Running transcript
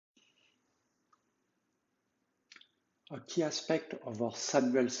a key aspect of our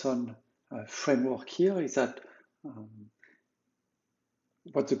Samuelson framework here is that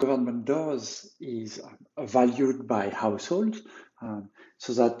what the government does is valued by households,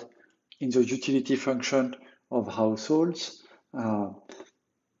 so that in the utility function of households, the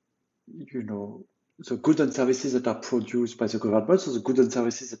goods and services that are produced by the government, so the goods and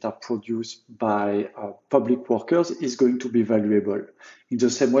services that are produced by public workers is going to be valuable in the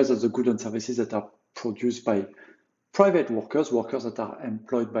same way that the goods and services that are produced by private workers that are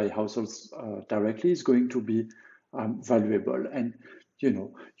employed by households directly is going to be valuable. And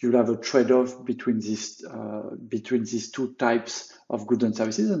you'll have a trade-off between these two types of goods and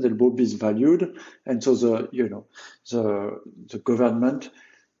services, and they'll both be valued. And so the government,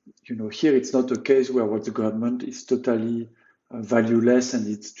 here it's not a case where what the government is totally valueless and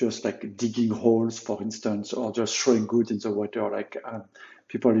it's just like digging holes, for instance, or just throwing goods in the water, like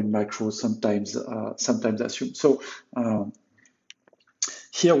people in macro sometimes assume. So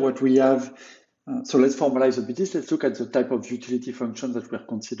here what we have, so let's formalize a bit this. Let's look at the type of utility function that we're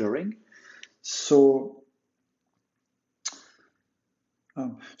considering. So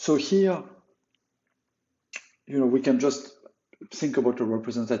here, we can just think about a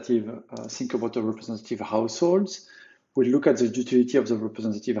representative households. We'll look at the utility of the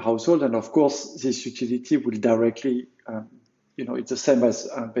representative household, and of course, this utility will directly, it's the same as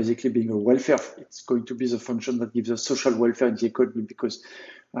basically being a welfare. It's going to be the function that gives us social welfare in the economy, because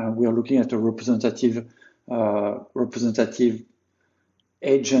we are looking at a representative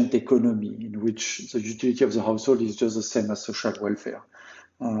agent economy in which the utility of the household is just the same as social welfare.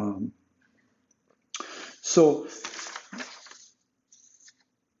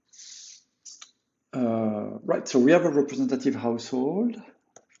 Right, so we have a representative household.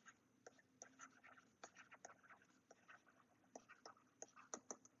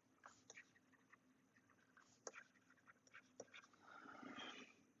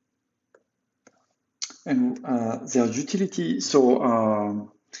 And their utility,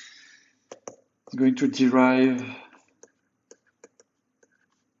 so it's going to derive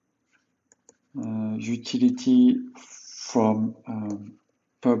utility from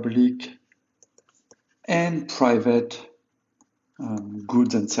public and private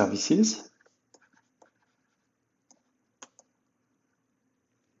goods and services.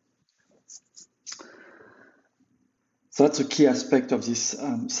 So that's a key aspect of this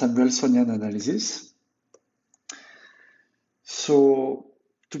Samuelsonian analysis. So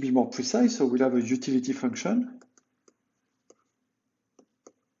to be more precise, so we'll have a utility function.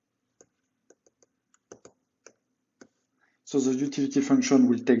 So the utility function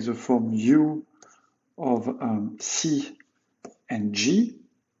will take the form U of C and G.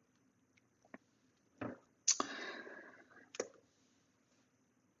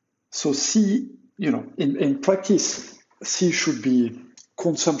 So C, in practice, C should be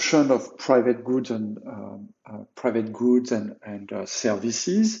consumption of private goods and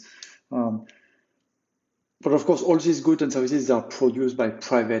services. But of course, all these goods and services are produced by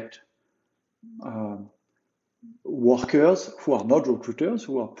private workers who are not recruiters,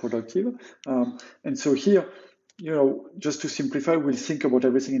 who are productive. And so here, just to simplify, we'll think about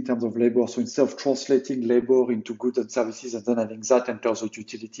everything in terms of labor. So instead of translating labor into goods and services and then having that enter the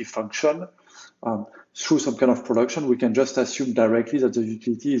utility function through some kind of production, we can just assume directly that the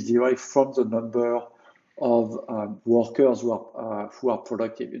utility is derived from the number of workers who are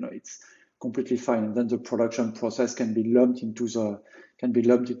productive. It's completely fine, and then the production process can be lumped into the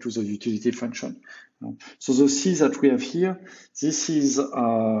utility function. So the C that we have here, this is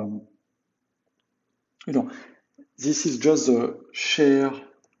this is just the share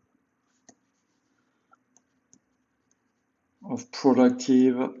of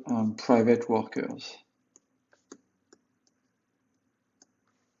productive private workers.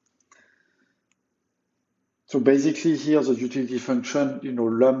 So basically here the utility function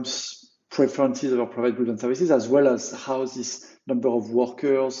lumps preferences of our private goods and services, as well as how this number of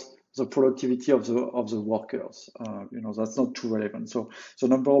workers, the productivity of the workers. That's not too relevant. So the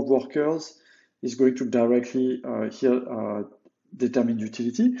number of workers is going to directly here determine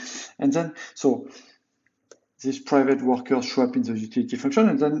utility. And then, so these private workers show up in the utility function.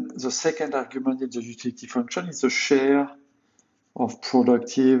 And then the second argument in the utility function is the share of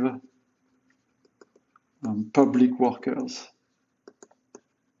productive public workers.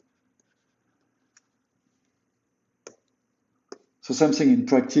 So same thing in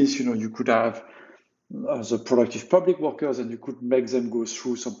practice, you could have the productive public workers, and you could make them go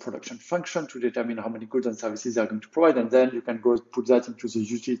through some production function to determine how many goods and services they are going to provide, and then you can go put that into the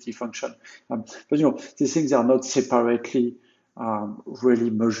utility function. But these things are not separately really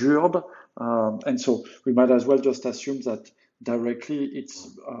measured. And so we might as well just assume that directly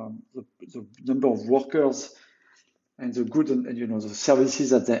it's the number of workers and the goods and the services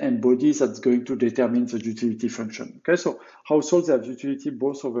that they embody that's going to determine the utility function. Okay, so households have utility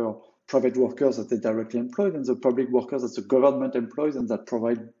both over private workers that they directly employ and the public workers that the government employs and that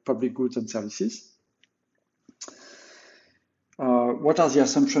provide public goods and services. What are the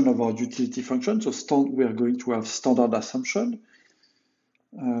assumptions of our utility function? So we are going to have standard assumption.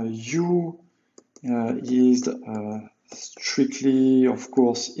 U is strictly, of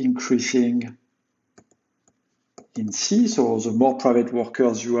course, increasing in C. So the more private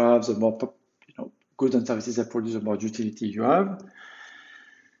workers you have, the more goods and services they produce, the more utility you have.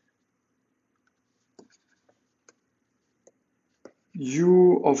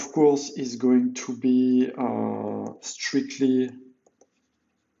 U, of course, is going to be strictly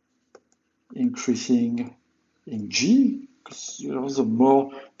increasing in G, because the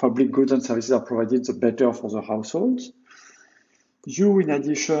more public goods and services are provided, the better for the households. U, in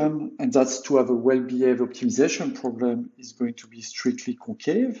addition, and that's to have a well-behaved optimization problem, is going to be strictly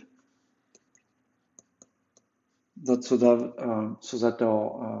concave. That's so that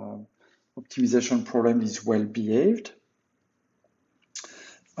our optimization problem is well-behaved.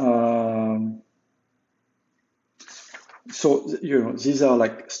 So these are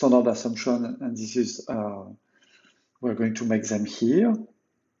like standard assumptions, and this is we're going to make them here.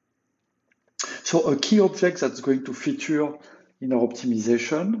 So a key object that's going to feature in our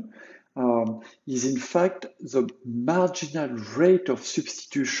optimization is in fact the marginal rate of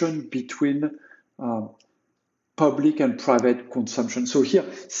substitution between public and private consumption. So here,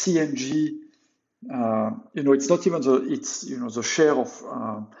 C and G, it's not even the share of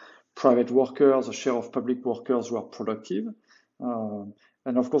private workers, the share of public workers who are productive, and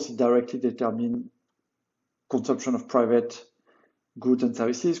of course it directly determines consumption of private goods and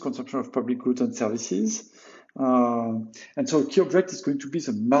services, consumption of public goods and services. And so key object is going to be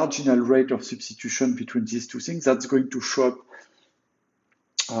the marginal rate of substitution between these two things. That's going to show up,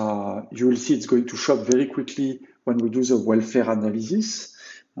 you will see it's going to show up very quickly when we do the welfare analysis.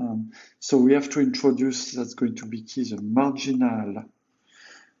 So we have to introduce, that's going to be key, the marginal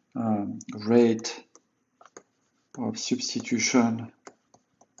rate of substitution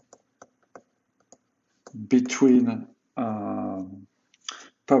between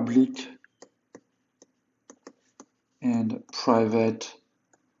public and private.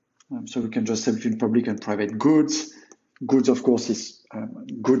 So we can just say between public and private goods. Goods, of course, is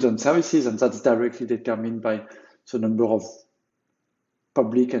goods and services, and that's directly determined by the number of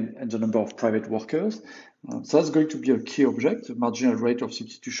public and the number of private workers. So that's going to be a key object, the marginal rate of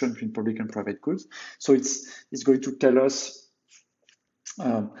substitution between public and private goods. So it's going to tell us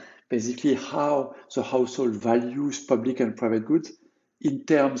basically how the household values public and private goods in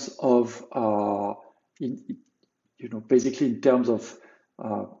terms of, basically in terms of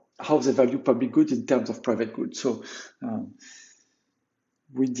how they value public goods in terms of private goods. So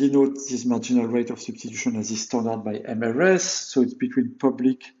we denote this marginal rate of substitution as is standard by MRS. So it's between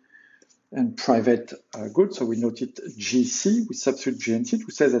public and private goods. So we note it GC, we substitute G and C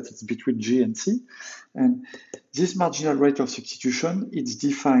to say that it's between G and C. And this marginal rate of substitution, it's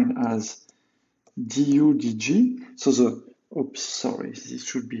defined as du dg. So this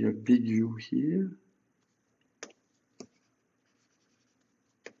should be a big U here.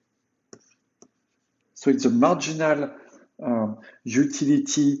 So it's a marginal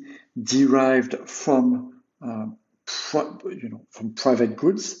utility derived from private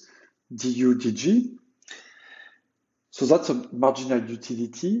goods, du dg. So that's a marginal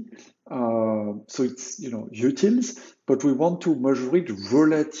utility. So it's utils, but we want to measure it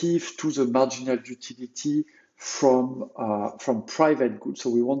relative to the marginal utility from private goods. So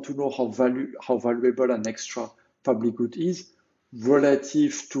we want to know how valuable an extra public good is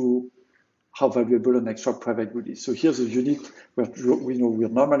relative to how valuable an extra private good is. So here's a unit where we're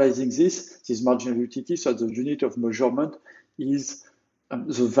normalizing this marginal utility, so the unit of measurement is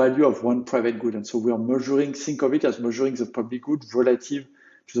the value of one private good. And so we are measuring, think of it as measuring the public good relative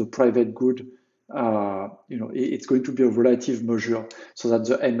to the private good. It's going to be a relative measure so that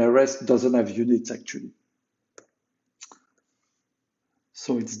the MRS doesn't have units actually.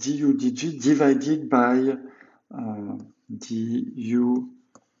 So it's du dg divided by du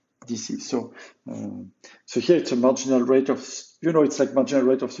dc. So here it's a marginal rate of, it's like marginal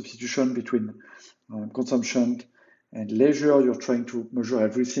rate of substitution between consumption and leisure. You're trying to measure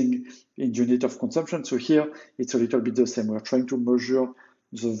everything in unit of consumption. So here it's a little bit the same. We're trying to measure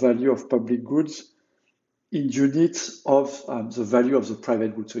the value of public goods in units of the value of the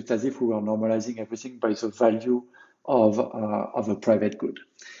private goods. So it's as if we were normalizing everything by the value of a private good.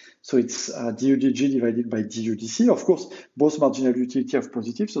 So it's DUDG divided by DUDC. Of course, both marginal utility are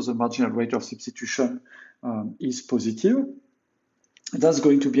positive, so the marginal rate of substitution is positive. That's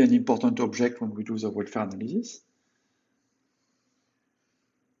going to be an important object when we do the welfare analysis.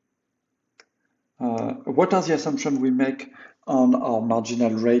 What are the assumptions we make on our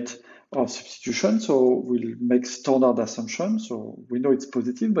marginal rate of substitution? So we'll make standard assumptions. So we know it's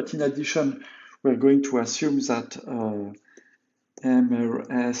positive, but in addition, we're going to assume that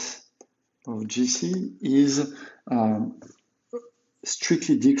MRS of GC is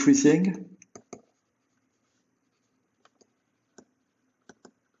strictly decreasing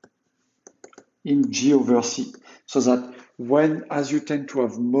in G over C, so that as you tend to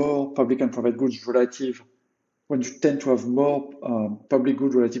have more public and private goods relative, when you tend to have more public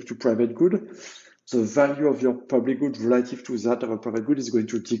good relative to private good, the value of your public good relative to that of a private good is going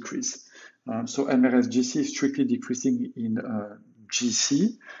to decrease. So MRS-GC is strictly decreasing in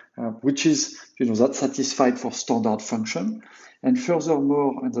GC, which is, that's satisfied for standard function. And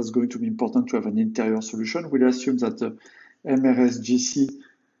furthermore, and that's going to be important to have an interior solution, we'll assume that the MRS-GC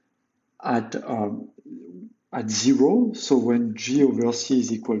at 0, so when G over C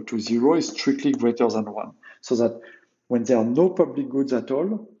is equal to 0, is strictly greater than 1. So that when there are no public goods at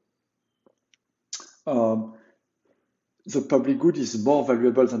all, the public good is more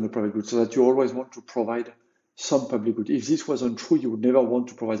valuable than the private good, so that you always want to provide some public good. If this wasn't true, you would never want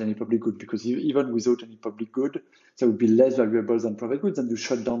to provide any public good, because even without any public good, they would be less valuable than private goods, and you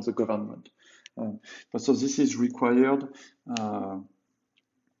shut down the government. But so this is required.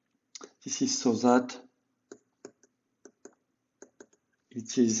 This is so that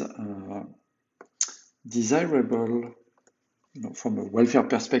it is desirable, from a welfare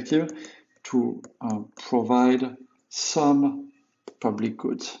perspective, to provide some public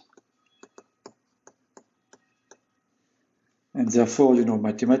goods. And therefore,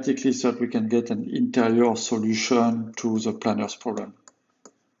 mathematically, so that we can get an interior solution to the planner's problem.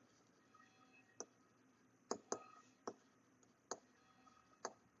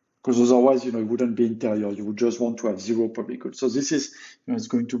 Because otherwise, it wouldn't be interior. You would just want to have 0 public goods. So this is, it's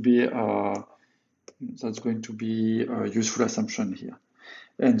going to be, that's going to be a useful assumption here.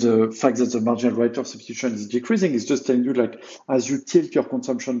 And the fact that the marginal rate of substitution is decreasing is just telling you, like, as you tilt your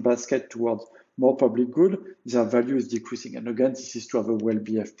consumption basket towards more public good, their value is decreasing. And again, this is to have a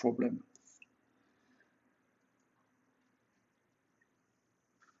well-behaved problem.